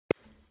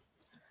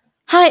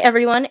Hi,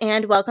 everyone,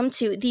 and welcome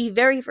to the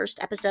very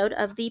first episode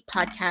of the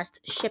podcast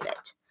Ship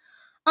It.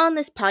 On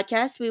this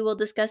podcast, we will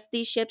discuss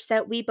the ships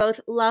that we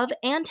both love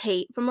and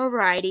hate from a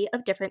variety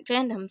of different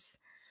fandoms.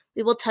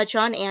 We will touch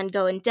on and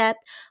go in depth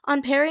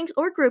on pairings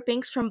or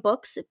groupings from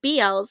books,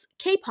 BLs,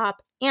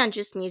 K-pop, and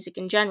just music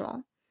in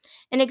general.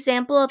 An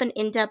example of an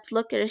in-depth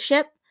look at a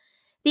ship: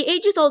 the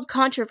ages-old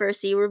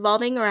controversy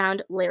revolving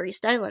around Larry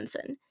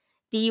Stylinson,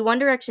 the One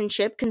Direction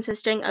ship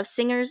consisting of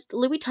singers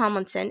Louis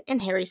Tomlinson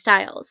and Harry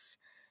Styles.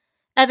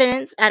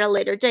 Evidence at a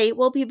later date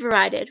will be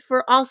provided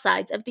for all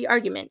sides of the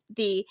argument: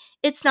 the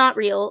 "it's not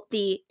real,"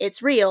 the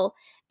 "it's real,"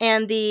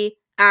 and the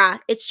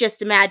 "it's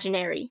just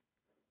imaginary."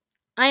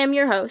 I am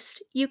your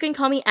host. You can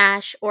call me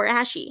Ash or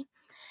Ashy.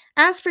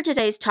 As for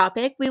today's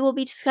topic, we will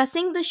be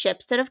discussing the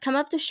ships that have come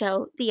of the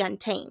show The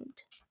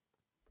Untamed.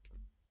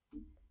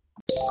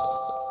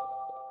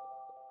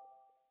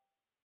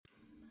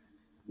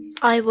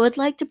 I would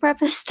like to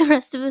preface the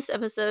rest of this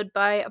episode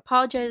by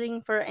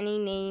apologizing for any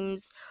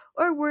names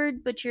or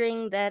word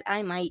butchering that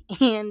I might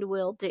and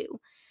will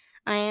do.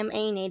 I am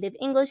a native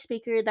English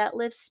speaker that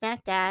lives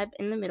smack dab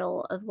in the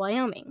middle of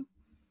Wyoming.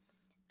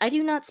 I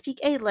do not speak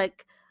a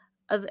lick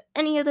of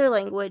any other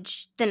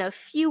language than a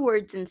few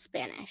words in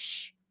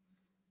Spanish.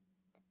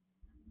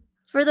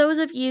 For those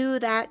of you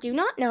that do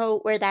not know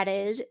where that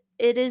is,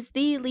 it is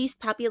the least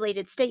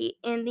populated state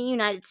in the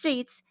United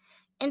States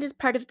and is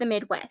part of the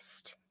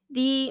Midwest.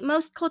 The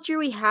most culture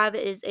we have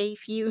is a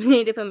few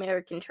Native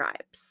American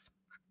tribes.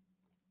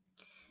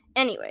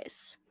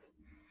 Anyways,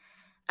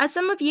 as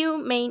some of you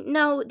may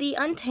know, The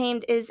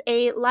Untamed is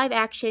a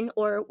live-action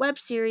or web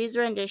series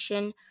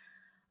rendition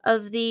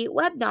of the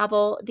web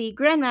novel The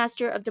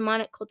Grandmaster of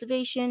Demonic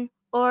Cultivation,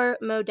 or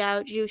Mo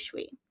Dao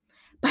Jushui.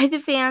 By the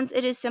fans,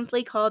 it is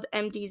simply called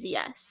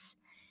MDZS.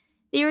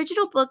 The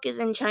original book is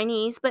in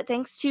Chinese, but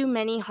thanks to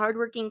many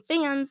hardworking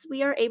fans,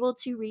 we are able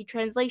to read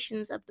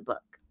translations of the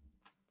book.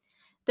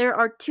 There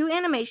are two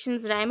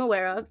animations that I am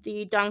aware of,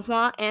 the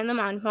donghua and the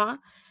manhua.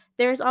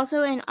 There is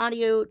also an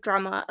audio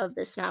drama of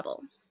this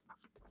novel.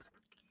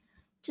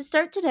 To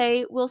start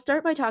today, we'll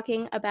start by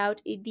talking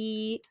about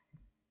the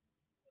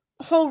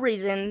whole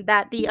reason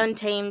that The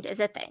Untamed is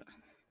a thing.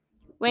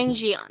 Wang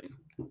Jian.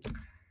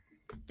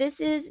 This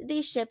is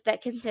the ship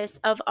that consists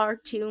of our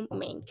two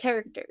main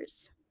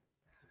characters,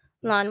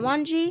 Lan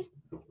Wangji,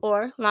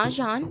 or Lan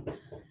Zhan,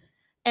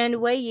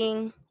 and Wei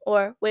Ying,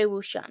 or Wei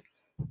Wuxian.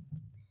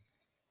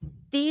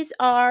 These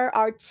are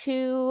our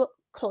two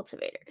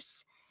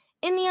cultivators.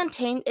 In The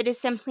Untamed, it is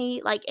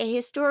simply like a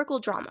historical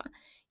drama.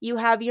 You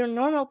have your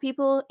normal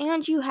people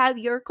and you have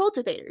your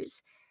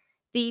cultivators,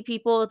 the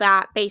people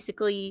that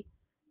basically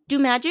do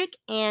magic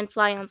and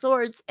fly on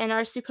swords and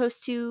are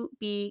supposed to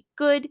be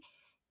good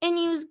and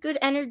use good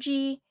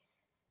energy,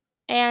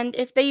 and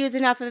if they use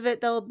enough of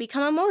it, they'll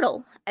become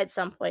immortal at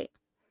some point.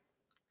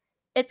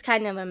 It's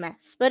kind of a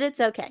mess, but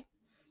it's okay.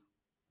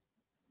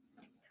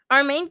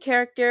 Our main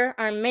character,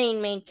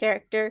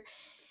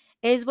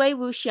 is Wei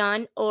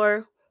Wuxian,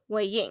 or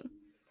Wei Ying.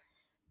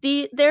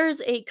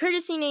 There's a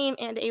courtesy name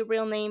and a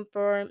real name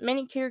for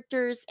many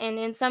characters, and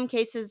in some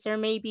cases there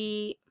may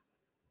be,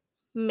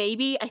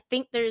 I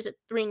think there's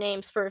 3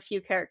 names for a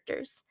few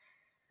characters.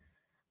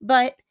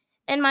 But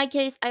in my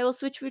case, I will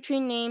switch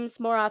between names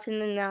more often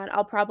than not.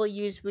 I'll probably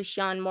use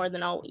Wuxian more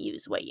than I'll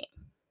use Wei Ying.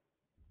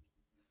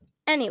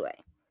 Anyway,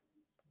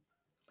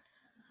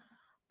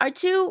 our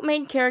two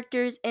main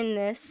characters in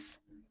this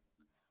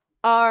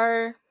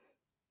are,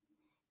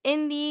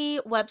 in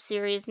the web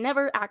series,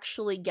 never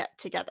actually get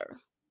together.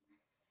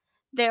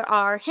 There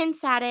are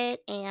hints at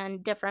it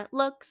and different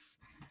looks,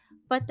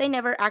 but they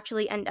never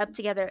actually end up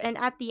together. And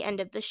at the end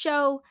of the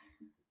show,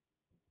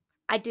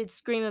 I did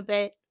scream a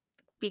bit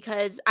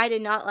because I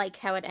did not like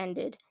how it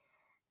ended.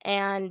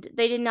 And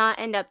they did not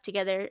end up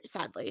together,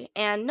 sadly.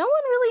 And no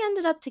one really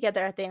ended up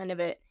together at the end of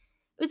it.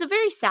 It was a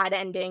very sad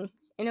ending,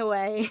 in a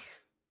way.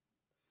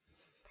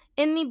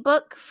 In the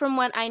book, from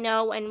what I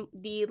know and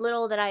the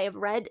little that I have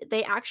read,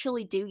 they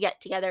actually do get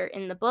together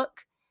in the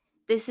book.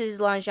 This is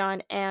Lan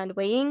Zhan and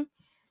Wei Ying.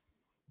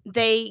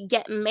 They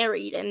get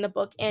married in the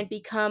book and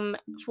become,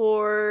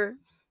 for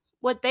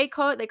what they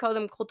call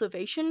them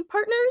cultivation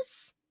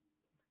partners.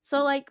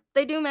 So, like,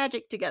 they do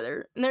magic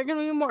together, and they're gonna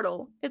be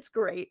immortal. It's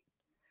great.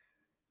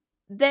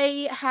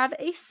 They have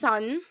a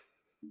son.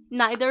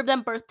 Neither of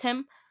them birthed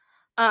him.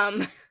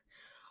 Um,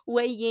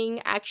 Wei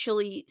Ying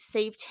actually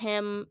saved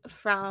him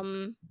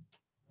from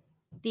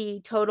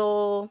the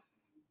total,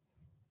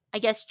 I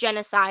guess,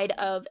 genocide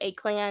of a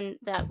clan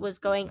that was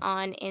going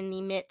on in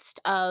the midst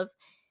of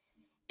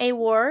a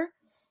war.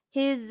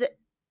 His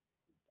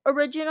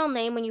original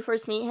name when you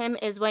first meet him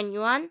is Wen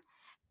Yuan,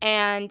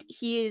 and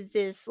he is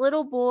this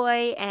little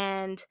boy,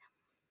 and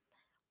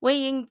Wei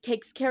Ying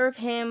takes care of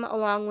him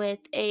along with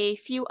a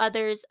few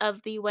others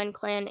of the Wen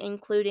clan,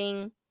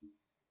 including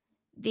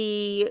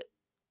the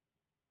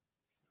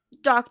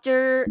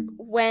Dr.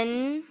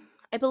 Wen,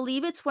 I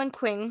believe it's Wen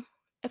Qing.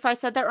 If I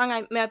said that wrong,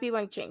 I might be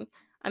Wen Qing.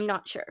 I'm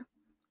not sure.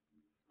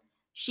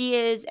 She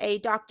is a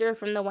doctor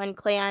from the Wen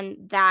clan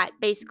that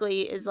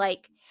basically is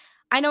like,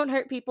 I don't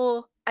hurt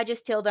people, I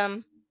just healed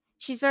him.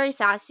 She's very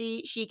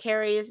sassy. She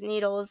carries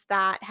needles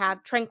that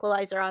have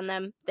tranquilizer on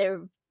them.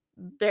 They're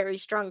very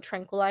strong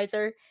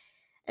tranquilizer,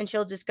 and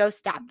she'll just go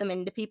stab them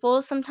into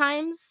people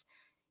sometimes,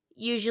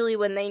 usually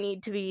when they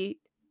need to be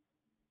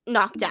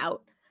knocked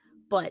out.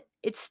 But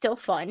it's still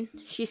fun.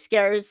 She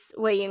scares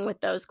Wei Ying with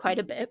those quite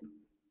a bit.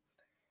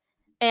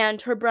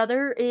 And her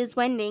brother is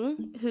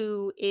Wenning,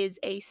 who is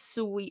a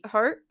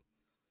sweetheart.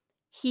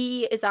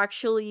 He is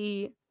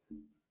actually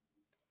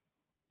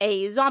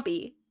a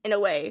zombie in a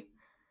way.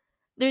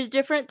 There's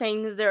different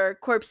things. There are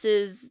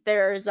corpses,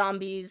 there are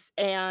zombies,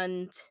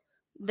 and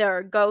there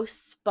are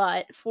ghosts,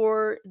 but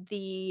for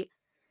the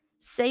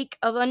sake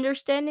of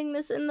understanding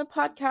this in the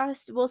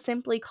podcast, we'll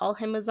simply call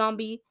him a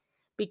zombie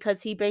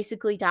because he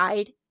basically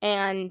died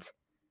and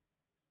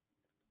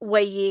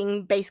Wei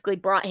Ying basically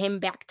brought him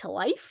back to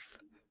life.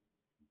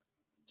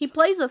 He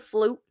plays a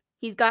flute.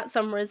 He's got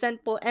some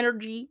resentful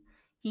energy.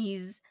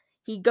 He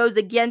goes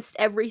against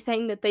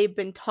everything that they've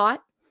been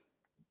taught.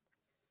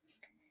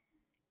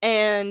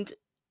 And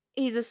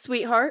he's a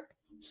sweetheart.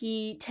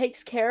 He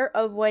takes care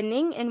of Wen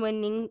Ning, and Wen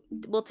Ning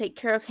will take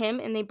care of him,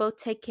 and they both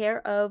take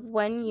care of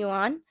Wen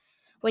Yuan.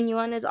 Wen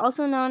Yuan is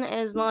also known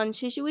as Lan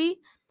Shishui.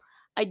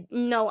 I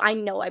know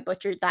I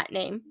butchered that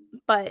name,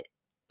 but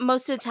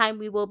most of the time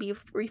we will be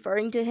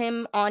referring to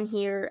him on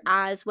here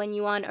as Wen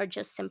Yuan or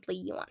just simply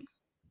Yuan.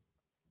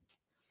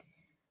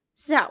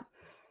 So,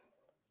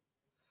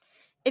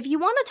 if you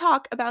want to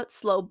talk about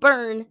slow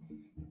burn,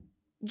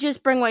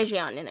 just bring Wei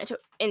Jian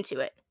into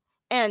it.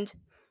 And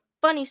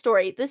funny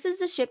story, this is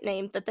the ship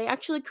name that they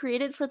actually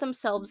created for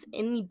themselves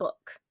in the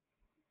book.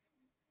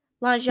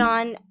 Lan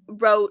Zhan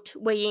wrote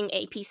Wei Ying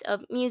a piece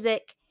of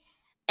music,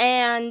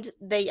 and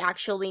they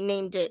actually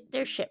named it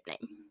their ship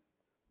name.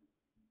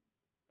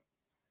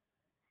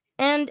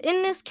 And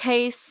in this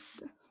case,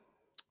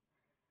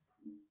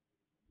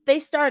 they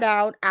start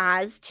out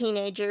as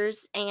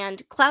teenagers,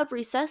 and Cloud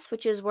Recess,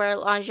 which is where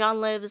Lan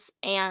Zhan lives,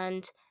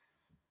 and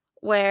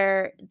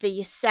where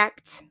the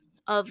sect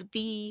of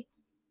the,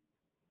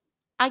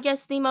 I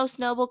guess, the most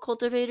noble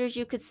cultivators,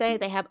 you could say.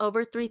 They have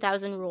over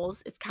 3,000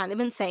 rules. It's kind of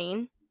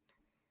insane.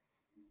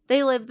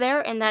 They live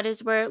there, and that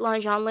is where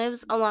Lan Zhan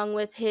lives, along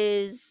with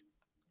his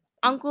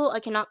uncle, I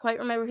cannot quite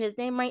remember his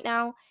name right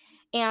now,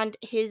 and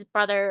his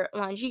brother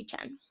Lan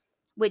Zichen,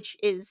 which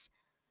is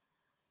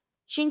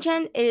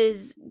Xinchen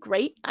is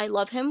great. I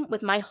love him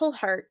with my whole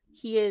heart.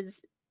 He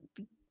is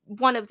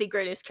one of the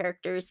greatest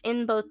characters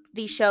in both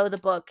the show, the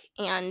book,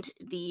 and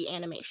the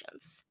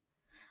animations.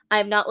 I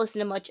have not listened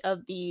to much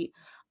of the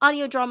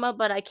audio drama,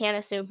 but I can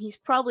assume he's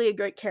probably a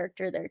great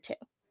character there too.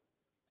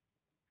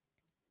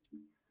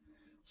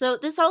 So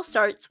this all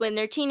starts when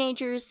they're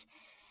teenagers,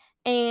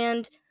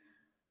 and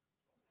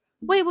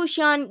Wei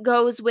Wuxian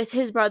goes with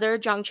his brother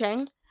Zhang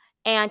Cheng,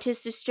 and his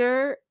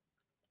sister,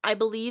 I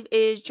believe,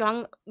 is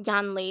Zhang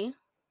Yanli.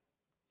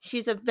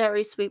 She's a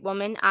very sweet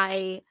woman.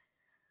 I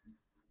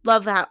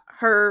love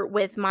her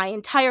with my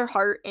entire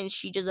heart, and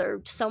she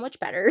deserved so much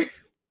better.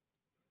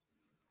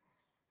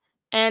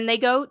 And they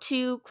go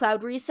to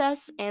Cloud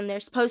Recess, and they're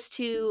supposed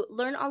to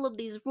learn all of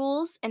these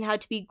rules and how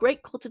to be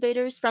great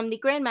cultivators from the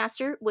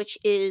Grandmaster, which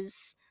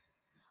is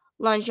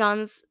Lan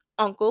Zhan's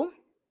uncle.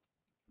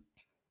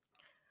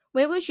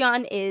 Wei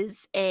Wuxian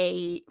is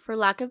for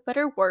lack of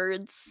better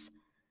words,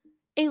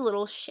 a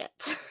little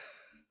shit.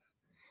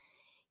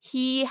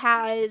 He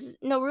has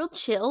no real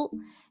chill,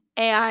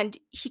 and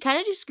he kind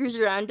of just screws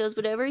around, does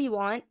whatever he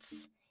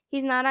wants.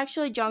 He's not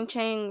actually Zhang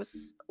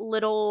Cheng's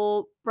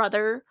little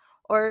brother,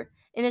 or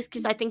in this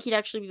case, I think he'd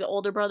actually be the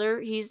older brother.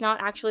 He's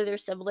not actually their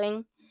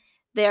sibling.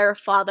 Their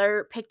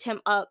father picked him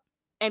up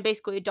and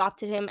basically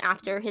adopted him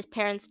after his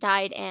parents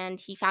died, and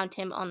he found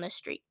him on the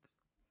street.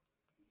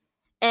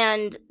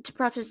 And to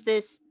preface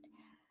this,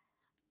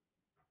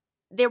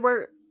 there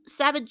were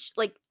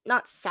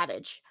not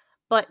savage,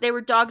 but there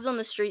were dogs on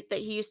the street that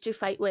he used to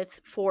fight with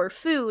for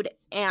food,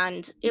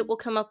 and it will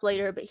come up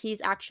later, but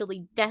he's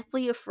actually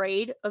deathly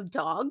afraid of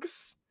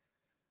dogs,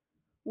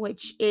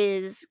 which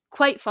is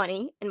quite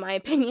funny, in my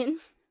opinion.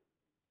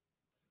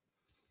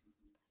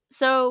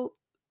 So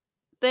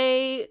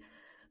they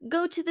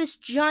go to this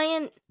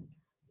giant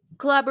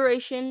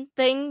collaboration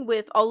thing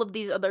with all of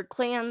these other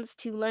clans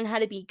to learn how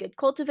to be good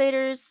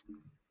cultivators,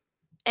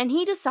 and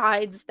he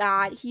decides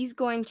that he's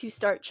going to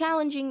start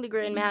challenging the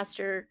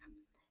Grandmaster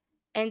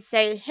and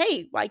say,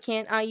 hey, why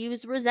can't I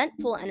use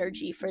resentful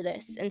energy for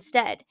this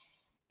instead?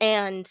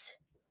 And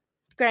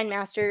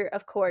Grandmaster,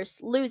 of course,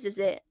 loses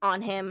it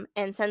on him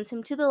and sends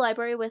him to the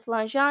library with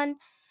Lan Zhan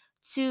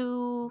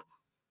to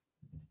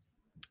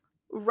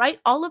write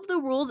all of the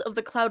rules of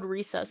the Cloud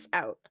Recess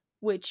out,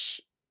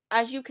 which,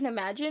 as you can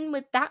imagine,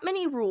 with that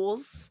many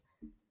rules,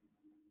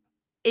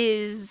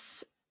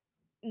 is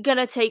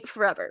gonna take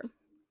forever.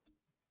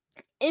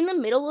 In the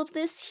middle of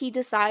this, he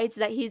decides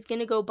that he's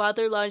gonna go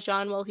bother Lan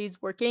Zhan while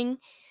he's working,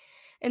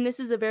 and this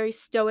is a very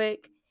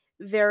stoic,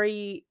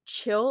 very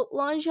chill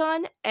Lan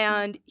Zhan,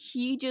 and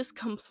he just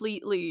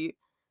completely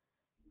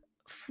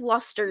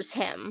flusters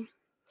him.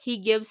 He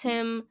gives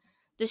him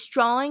this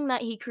drawing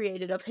that he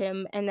created of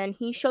him, and then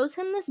he shows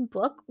him this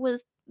book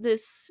with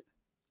these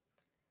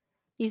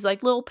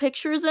like little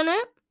pictures in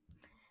it.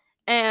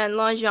 And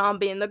Lanjian,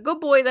 being the good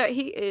boy that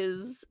he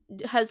is,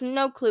 has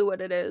no clue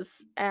what it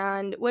is.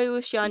 And Wei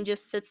Wuxian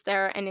just sits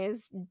there and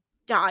is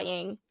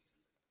dying.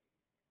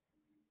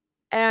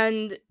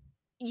 And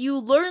you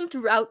learn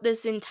throughout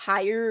this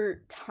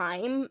entire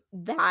time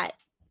that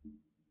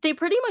they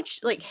pretty much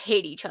like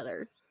hate each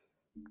other.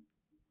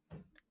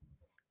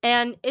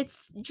 And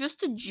it's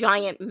just a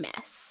giant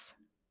mess.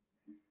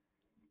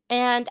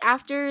 And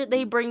after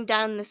they bring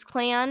down this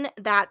clan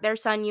that their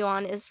son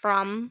Yuan is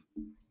from,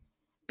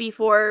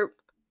 before,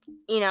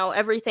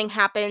 everything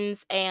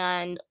happens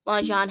and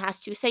Lanjian has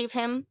to save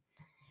him,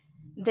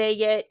 they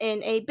get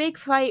in a big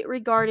fight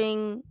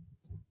regarding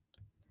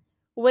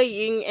Wei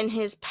Ying and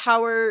his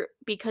power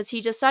because he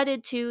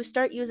decided to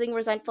start using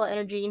resentful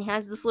energy and he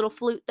has this little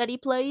flute that he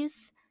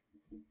plays.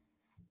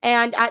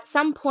 And at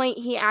some point,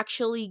 he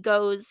actually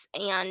goes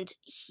and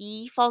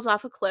he falls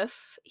off a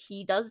cliff.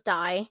 He does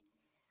die.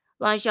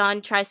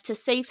 Lanjian tries to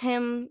save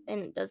him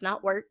and it does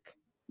not work.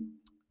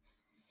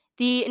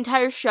 The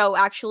entire show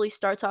actually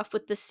starts off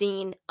with the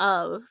scene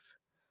of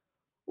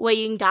Wei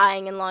Ying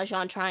dying and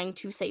Lanjian trying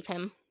to save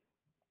him.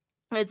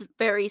 It's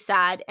very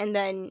sad, and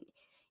then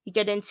you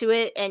get into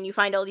it and you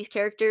find all these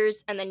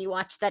characters and then you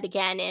watch that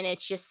again and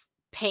it's just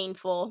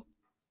painful.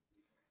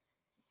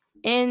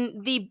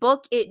 In the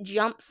book, it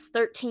jumps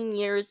 13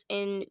 years.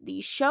 In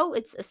the show,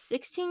 it's a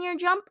 16-year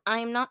jump.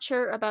 I'm not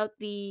sure about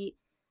the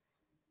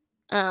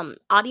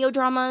audio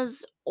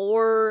dramas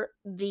or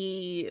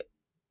the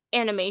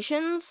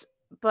animations,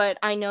 but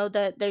I know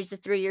that there's a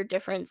 3-year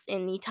difference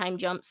in the time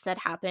jumps that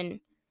happen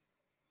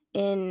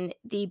in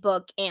the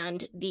book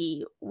and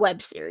the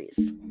web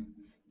series.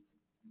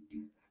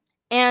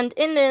 And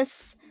in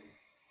this,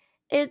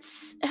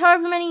 it's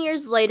however many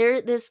years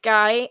later, this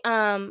guy,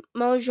 Mo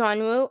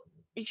Janu,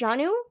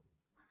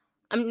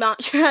 I'm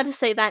not sure how to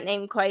say that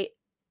name quite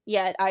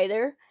yet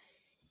either.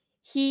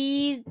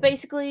 He's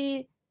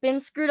basically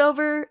been screwed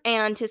over,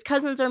 and his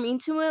cousins are mean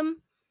to him,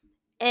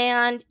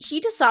 and he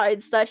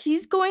decides that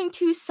he's going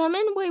to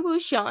summon Wei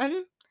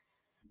Wuxian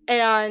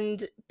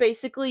and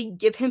basically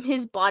give him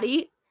his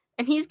body,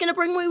 and he's gonna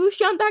bring Wei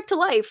Wuxian back to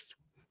life.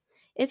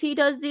 If he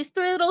does these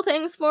 3 little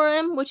things for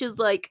him, which is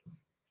like,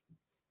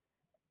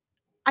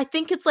 I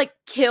think it's like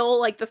kill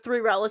like the 3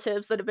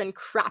 relatives that have been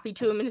crappy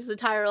to him in his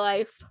entire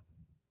life.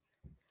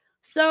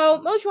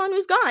 So Mo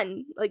Xuanwu's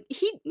gone. Like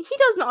he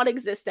does not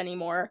exist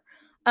anymore.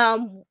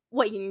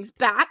 Wei Ying's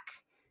back.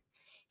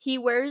 He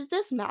wears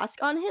this mask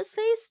on his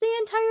face the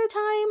entire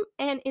time,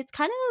 and it's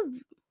kind of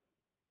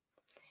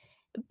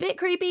a bit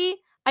creepy.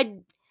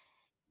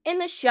 In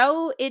the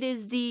show, it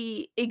is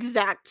the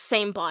exact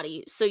same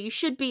body, so you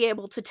should be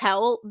able to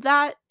tell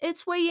that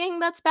it's Wei Ying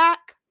that's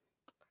back.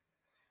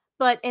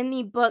 But in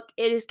the book,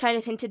 it is kind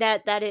of hinted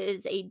at that it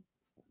is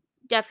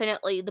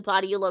definitely the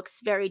body looks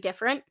very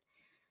different.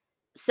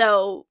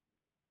 So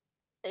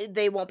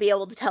they won't be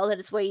able to tell that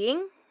it's Wei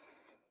Ying.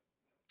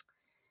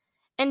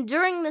 And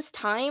during this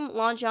time,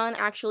 Lanjian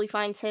actually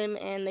finds him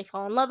and they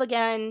fall in love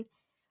again.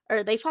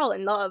 Or they fall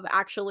in love,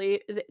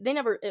 actually.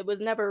 It was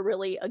never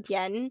really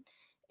again.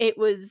 It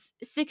was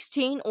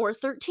 16 or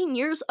 13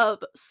 years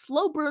of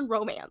slow burn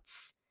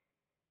romance.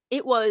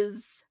 It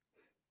was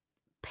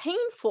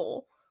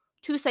painful,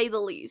 to say the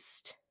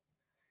least.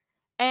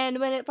 And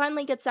when it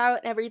finally gets out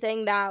and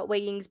everything that Wei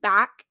Ying's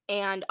back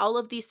and all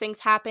of these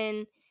things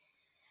happen,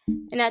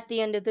 and at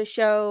the end of the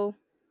show,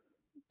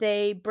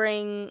 they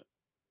bring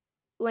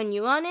Wen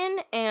Yuan in,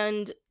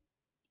 and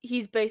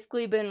he's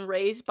basically been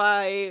raised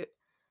by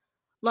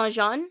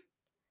Lanjian,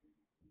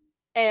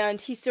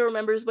 and he still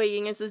remembers Wei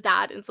Ying as his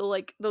dad, and so,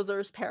 like, those are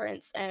his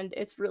parents, and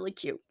it's really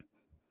cute.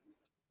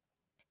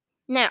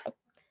 Now,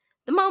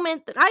 the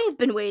moment that I have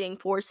been waiting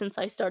for since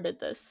I started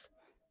this.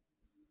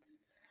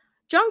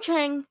 Zhang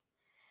Cheng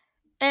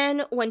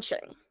and Wen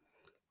Qing.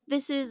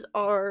 This is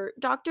our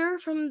doctor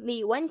from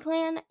the Wen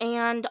clan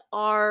and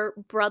our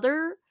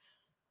brother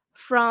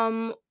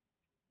from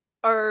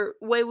our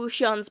Wei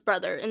Wuxian's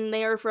brother, and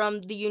they are from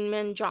the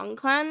Yunmen Zhang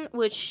clan,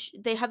 which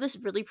they have this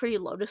really pretty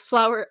lotus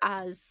flower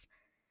as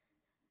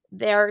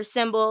their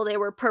symbol. They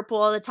were purple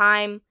all the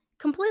time.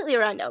 Completely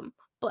random,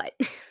 but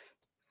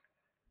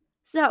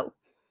so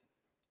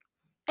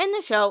in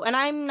the show, and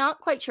I'm not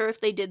quite sure if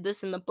they did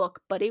this in the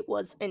book, but it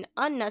was an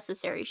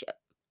unnecessary ship.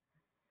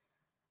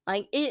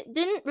 Like, it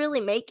didn't really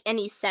make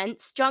any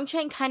sense. Zhang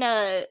Cheng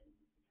kinda,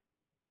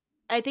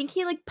 I think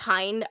he, like,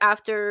 pined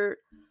after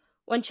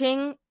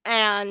Wenqing,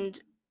 and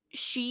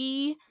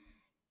she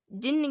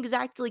didn't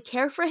exactly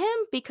care for him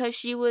because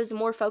she was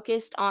more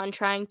focused on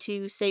trying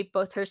to save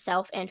both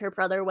herself and her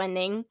brother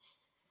Wenning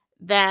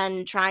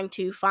than trying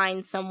to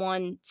find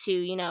someone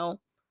to,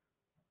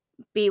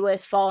 be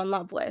with, fall in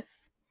love with.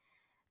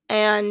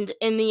 And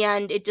in the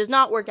end, it does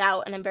not work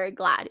out, and I'm very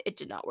glad it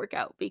did not work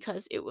out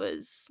because it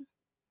was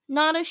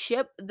not a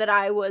ship that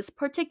I was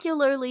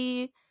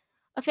particularly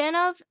a fan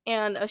of,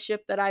 and a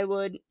ship that I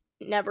would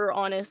never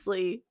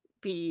honestly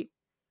be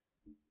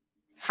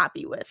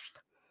happy with.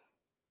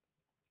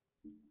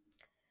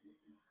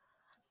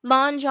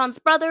 Lan Zhan's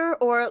brother,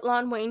 or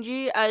Lan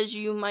Wangji, as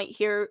you might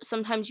hear,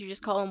 sometimes you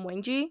just call him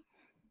Wangji.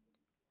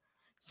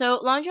 So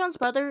Lan Zhan's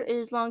brother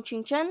is Long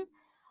Qingchen.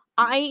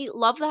 I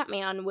love that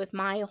man with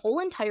my whole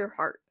entire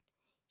heart.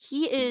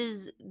 He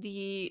is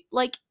he's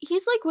like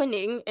Wen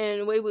Ning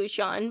in Wei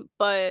Wuxian,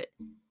 but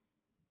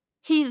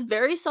he's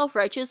very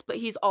self-righteous, but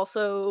he's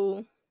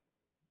also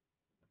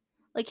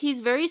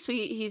he's very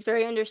sweet, he's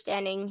very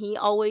understanding. He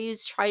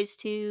always tries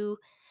to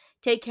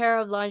take care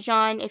of Lan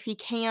Zhan if he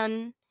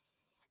can,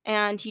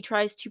 and he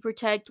tries to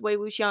protect Wei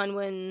Wuxian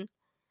when,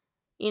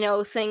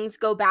 things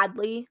go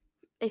badly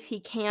if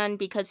he can,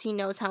 because he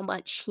knows how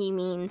much he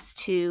means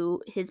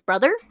to his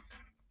brother.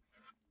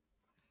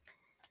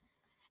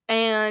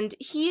 And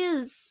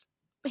he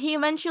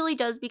eventually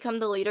does become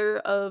the leader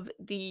of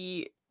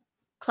the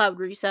Cloud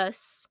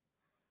Recess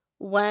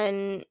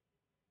when,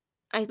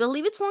 I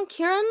believe it's Long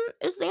Kiran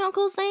is the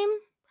uncle's name.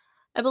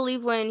 I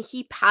believe when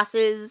he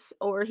passes,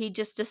 or he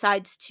just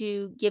decides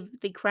to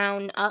give the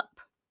crown up,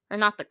 or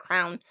not the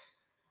crown,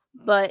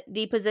 but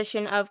the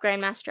position of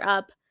Grandmaster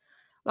up,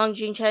 Long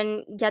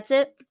Jingchen gets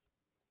it.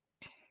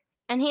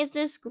 And he's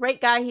this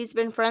great guy. He's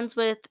been friends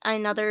with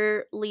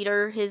another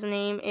leader. His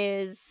name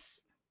is...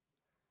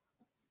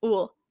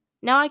 Ooh,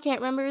 now I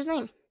can't remember his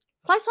name.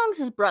 Huaisong's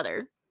his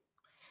brother.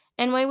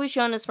 And Wei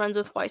Wuxian is friends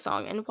with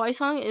Huaisong. And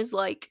Huaisong is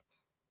like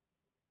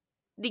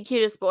the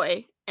cutest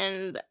boy.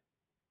 And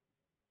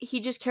he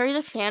just carries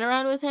a fan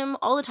around with him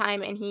all the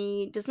time. And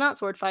he does not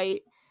sword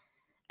fight.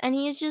 And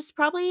he is just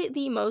probably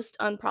the most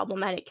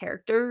unproblematic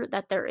character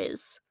that there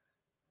is.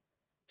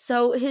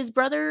 So his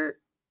brother,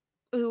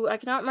 who I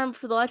cannot remember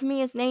for the life of me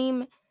his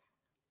name,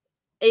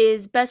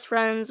 is best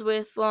friends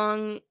with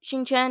Long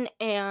Xingchen,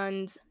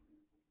 and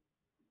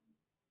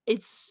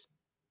it's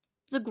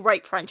a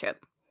great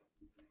friendship.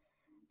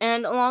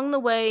 And along the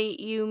way,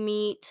 you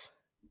meet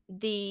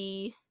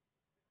the...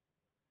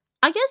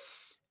 I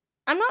guess,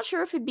 I'm not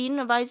sure if it'd be an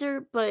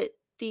advisor, but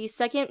the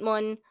second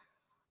one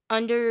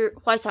under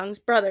Huaisong's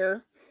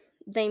brother,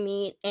 they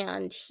meet,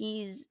 and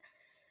he's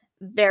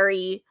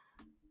very...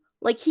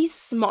 he's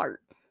smart.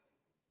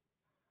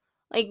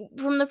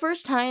 From the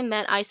first time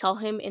that I saw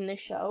him in the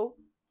show,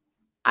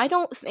 I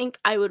don't think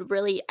I would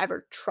really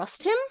ever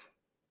trust him.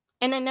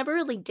 And I never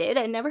really did.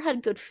 I never had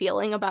a good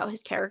feeling about his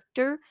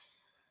character.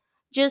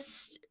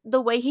 Just the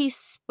way he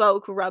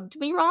spoke rubbed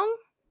me wrong.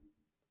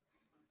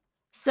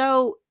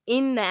 So,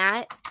 in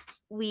that,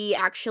 we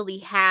actually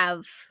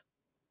have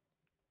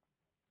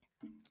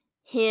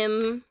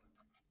him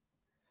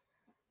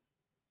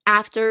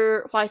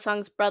after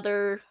Huaisong's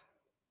brother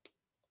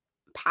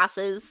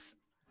passes.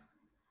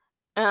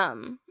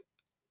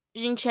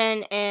 Jin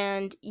Chen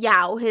and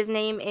Yao. His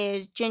name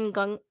is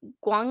Guang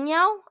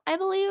Yao, I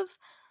believe.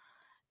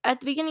 At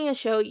the beginning of the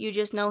show, you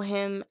just know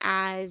him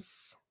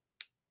as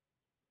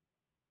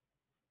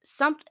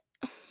something.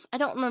 I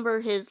don't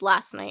remember his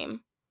last name,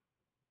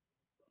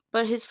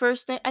 but his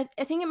first name, I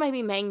think it might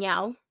be Meng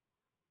Yao,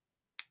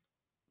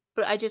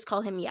 but I just call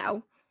him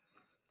Yao.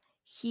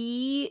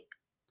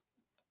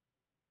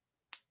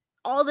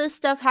 All this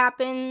stuff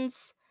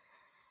happens.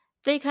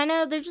 They're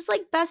just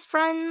like best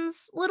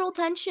friends, little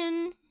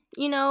tension,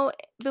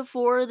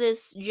 before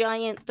this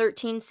giant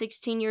 13,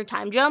 16-year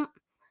time jump.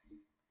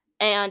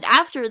 And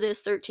after this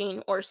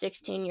 13 or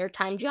 16-year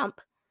time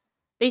jump,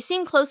 they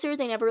seem closer.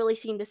 They never really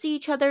seem to see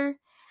each other.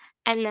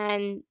 And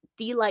then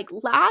the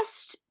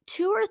last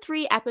 2 or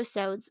 3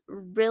 episodes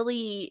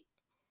really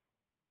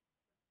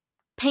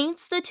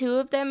paints the two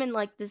of them in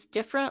this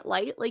different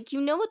light.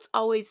 It's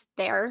always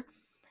there,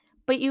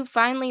 but you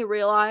finally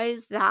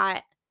realize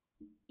that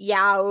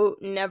Yao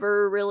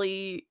never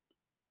really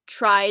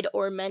tried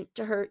or meant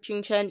to hurt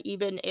Jing Chen,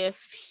 even if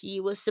he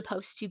was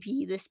supposed to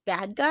be this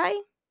bad guy.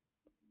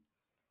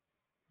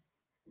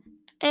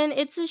 And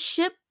it's a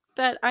ship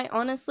that I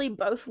honestly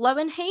both love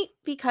and hate,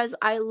 because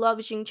I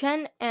love Jing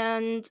Chen,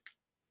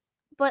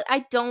 but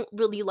I don't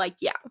really like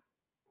Yao.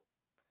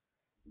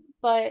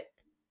 But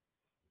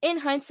in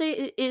hindsight,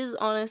 it is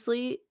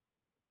honestly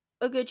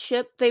a good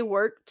ship. They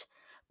worked,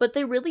 but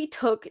they really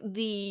took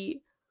the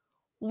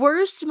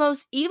worst,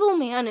 most evil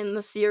man in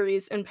the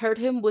series and paired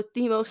him with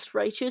the most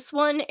righteous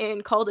one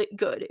and called it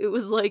good. It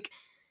was like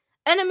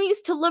enemies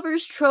to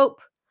lovers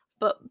trope,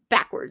 but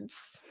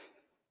backwards.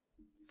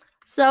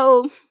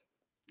 So,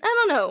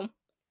 I don't know.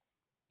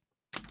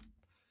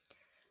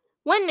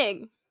 Wen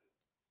Ning,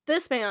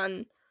 this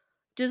man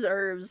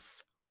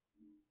deserves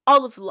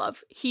all of the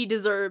love. He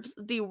deserves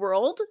the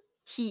world.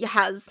 He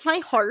has my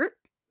heart.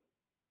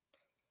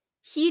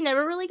 He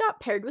never really got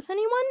paired with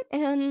anyone,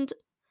 and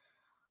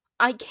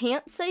I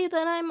can't say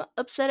that I'm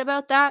upset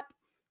about that,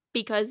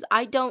 because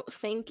I don't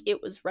think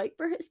it was right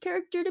for his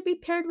character to be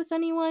paired with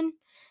anyone,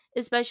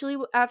 especially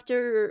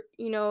after,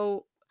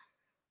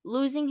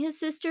 losing his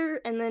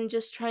sister and then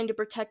just trying to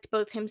protect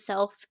both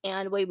himself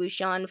and Wei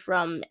Wuxian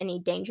from any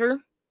danger.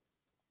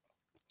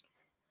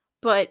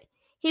 But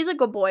he's a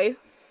good boy.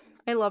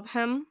 I love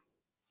him.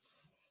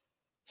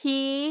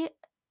 He,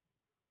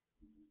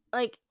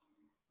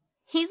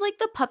 he's like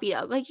the puppy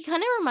dog. He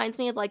kind of reminds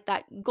me of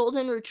that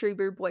golden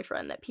retriever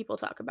boyfriend that people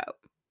talk about.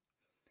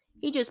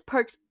 He just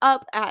perks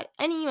up at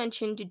any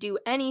mention to do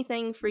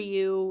anything for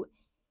you.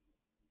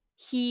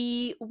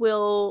 He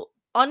will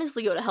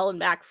honestly go to hell and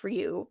back for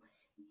you.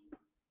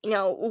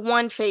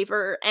 One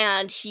favor,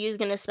 and he is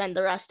going to spend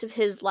the rest of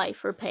his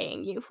life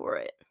repaying you for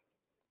it.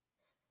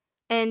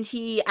 And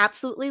he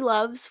absolutely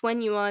loves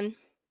Wen Yuan.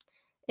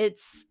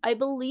 It's, I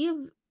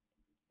believe,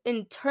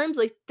 in terms,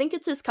 I think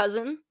it's his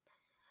cousin.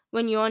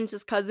 Wen Yuan's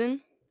his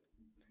cousin.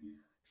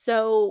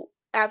 So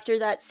after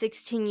that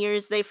 16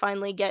 years, they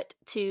finally get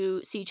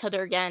to see each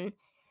other again.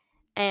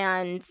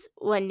 And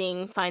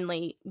Wen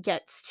finally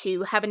gets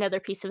to have another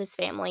piece of his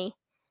family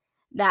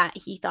that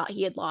he thought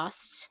he had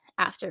lost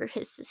after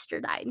his sister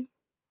died.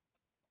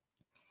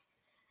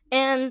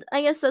 And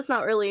I guess that's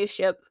not really a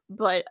ship,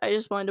 but I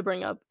just wanted to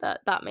bring up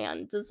that that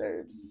man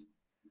deserves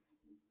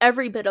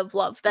every bit of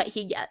love that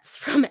he gets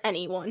from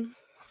anyone.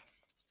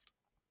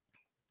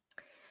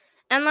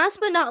 And last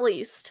but not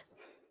least,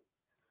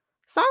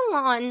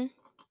 Songlan,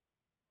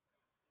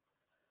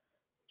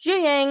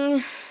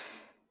 Jiang,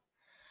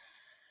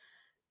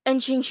 and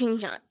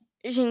Xingchan,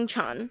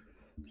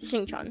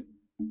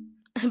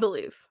 I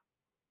believe.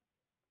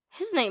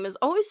 His name is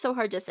always so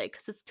hard to say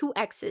because it's two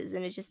X's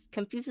and it just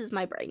confuses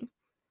my brain.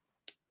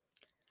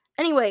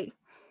 Anyway,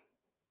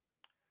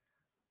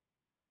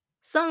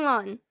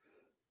 Songlan,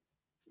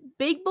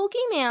 big bulky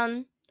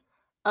man,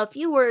 a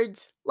few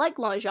words like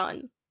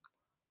Lanjan,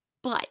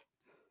 but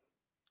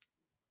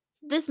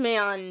this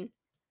man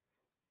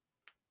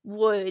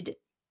would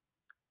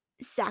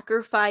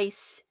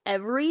sacrifice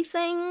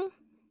everything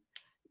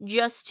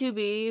just to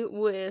be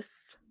with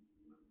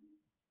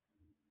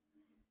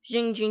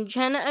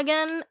Chen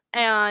again,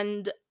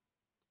 and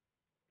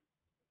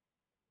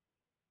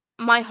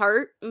my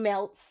heart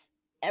melts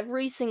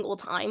every single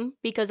time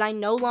because I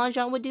know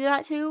Lanjan would do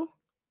that too.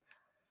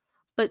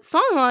 But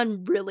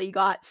Songlan really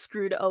got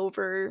screwed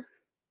over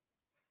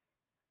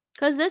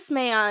because this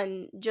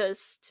man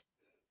just,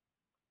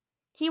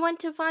 he went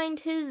to find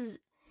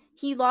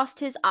he lost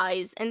his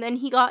eyes and then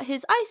he got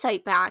his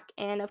eyesight back,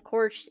 and of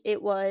course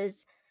it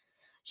was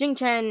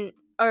Chen,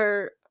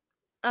 or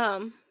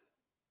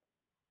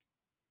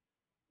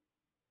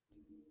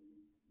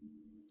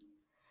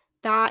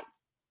that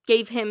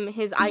gave him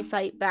his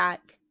eyesight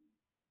back.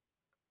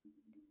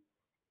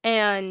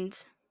 And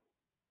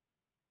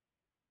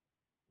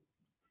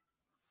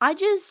I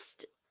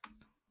just,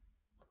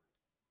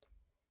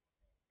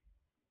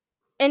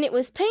 and it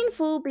was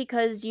painful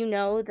because you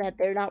know that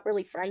they're not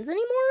really friends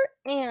anymore,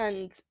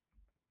 and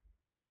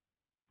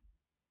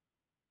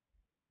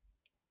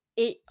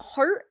it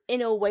hurt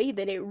in a way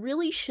that it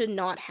really should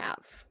not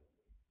have.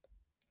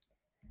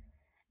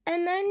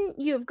 And then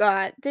you've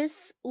got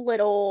this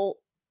little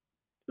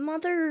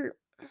mother,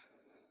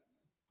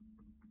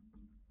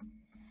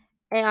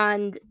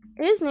 and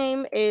his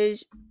name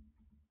is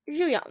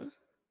Zhu Yang.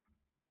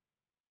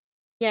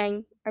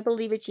 Yang, I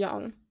believe it's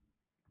Yang.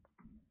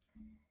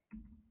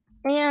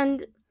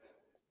 And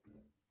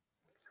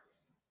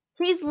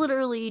he's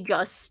literally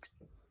just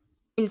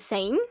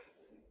insane.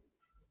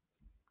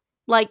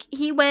 Like,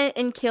 he went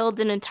and killed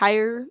an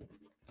entire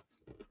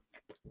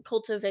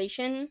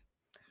cultivation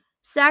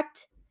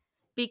sect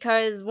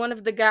because one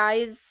of the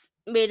guys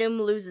made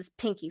him lose his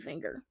pinky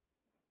finger.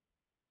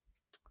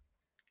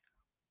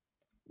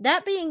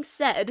 That being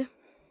said,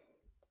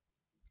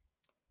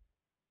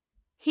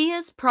 he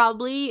is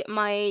probably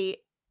my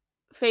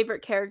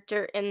favorite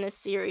character in this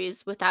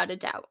series without a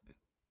doubt.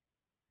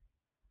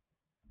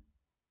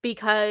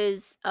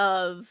 Because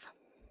of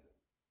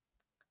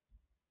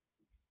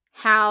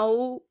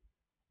how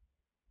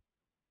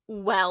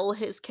well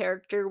his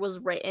character was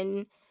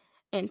written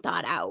and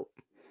thought out.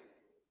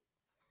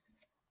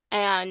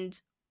 And,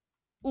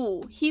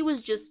 he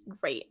was just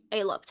great.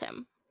 I loved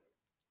him.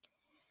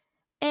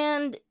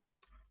 And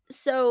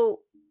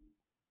so,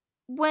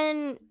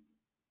 when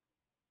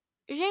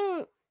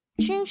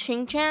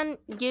Xingchan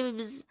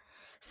gives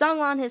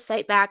Songlan his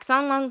sight back,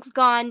 Songlan's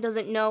gone,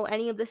 doesn't know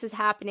any of this is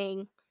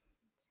happening.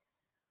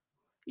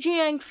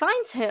 Jiang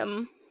finds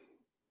him,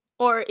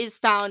 or is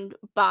found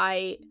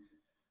by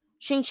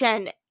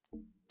Xingchen,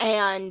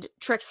 and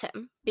tricks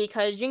him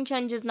because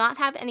Xingchen does not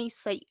have any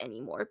sight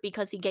anymore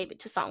because he gave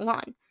it to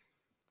Songlan.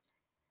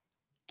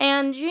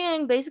 And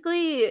Jiang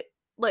basically,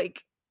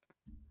 like,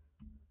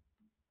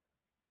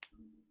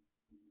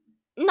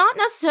 not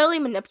necessarily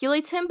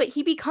manipulates him, but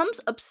he becomes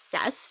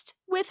obsessed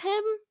with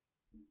him.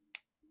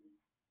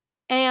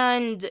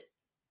 And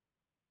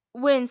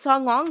when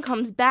Songlan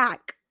comes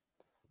back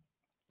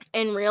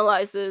and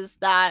realizes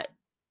that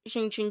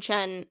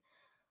Xingchen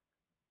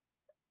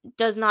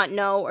does not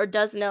know, or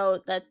does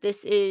know, that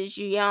this is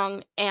Yu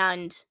Yang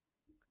and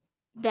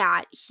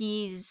that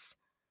he's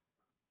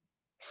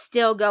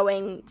still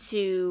going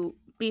to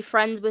be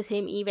friends with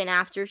him even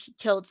after he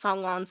killed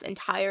Songlan's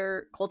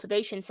entire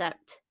cultivation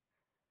sect,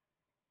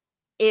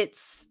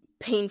 it's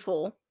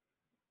painful.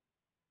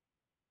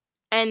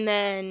 And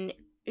then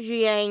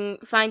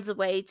Jiang finds a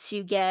way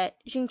to get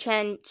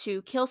Xingchen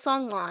to kill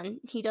Songlan.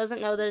 He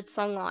doesn't know that it's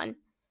Songlan.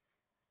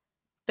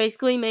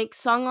 Basically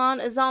makes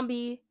Songlan a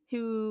zombie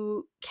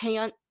who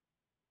can't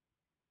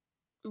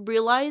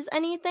realize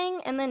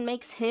anything and then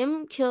makes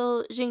him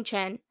kill Jing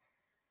Chen.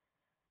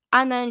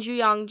 And then Zhu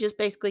Yang just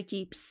basically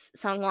keeps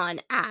Sanglan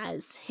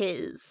as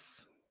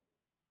his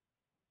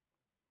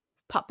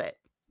puppet.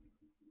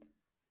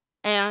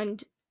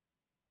 And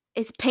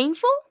it's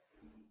painful,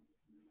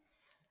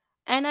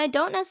 and I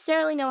don't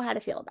necessarily know how to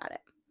feel about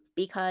it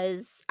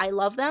because I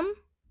love them,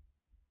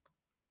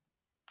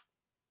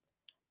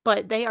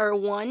 but they are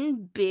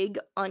one big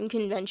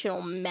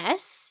unconventional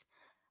mess.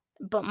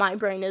 But my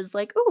brain is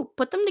like, "Ooh,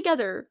 put them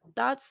together.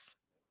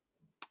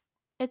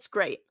 It's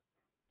great."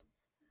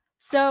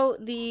 So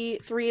the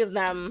three of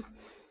them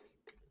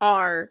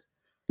are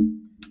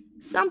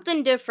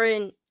something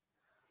different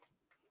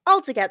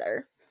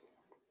altogether.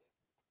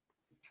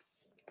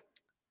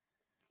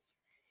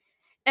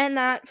 And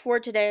that for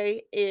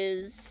today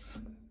is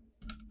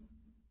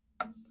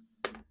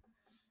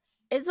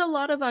it's a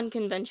lot of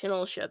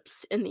unconventional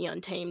ships in the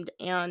Untamed,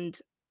 and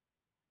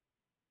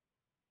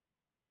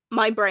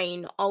my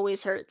brain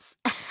always hurts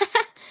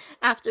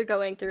after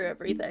going through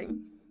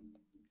everything.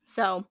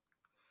 So,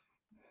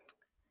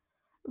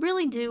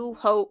 really do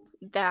hope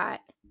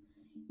that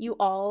you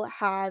all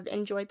have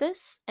enjoyed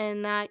this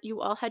and that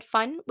you all had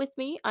fun with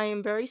me. I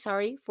am very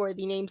sorry for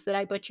the names that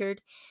I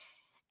butchered.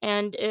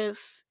 And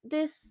if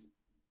this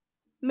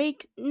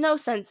makes no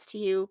sense to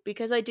you,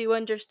 because I do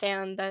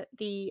understand that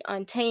the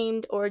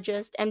Untamed or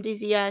just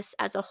MDZS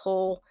as a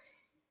whole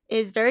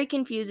is very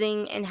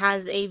confusing and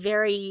has a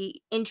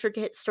very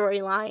intricate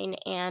storyline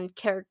and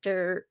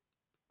character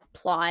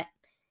plot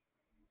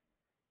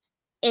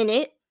in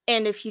it,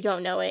 and if you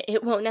don't know it,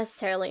 it won't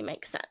necessarily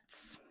make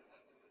sense.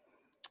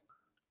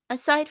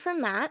 Aside from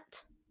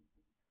that,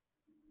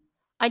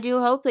 I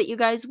do hope that you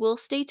guys will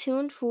stay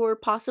tuned for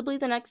possibly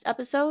the next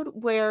episode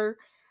where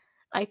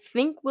I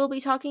think we'll be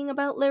talking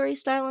about Larry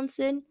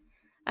Stylinson.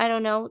 I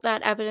don't know,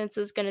 that evidence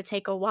is going to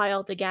take a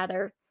while to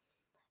gather,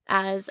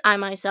 as I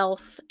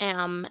myself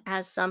am,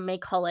 as some may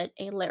call it,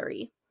 a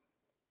Larry.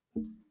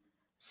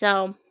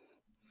 So,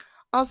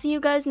 I'll see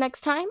you guys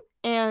next time,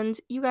 and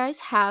you guys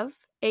have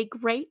a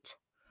great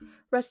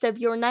rest of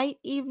your night,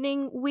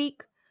 evening,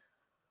 week,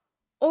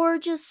 or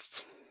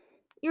just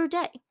your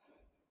day.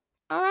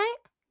 Alright?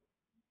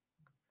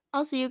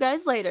 I'll see you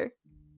guys later.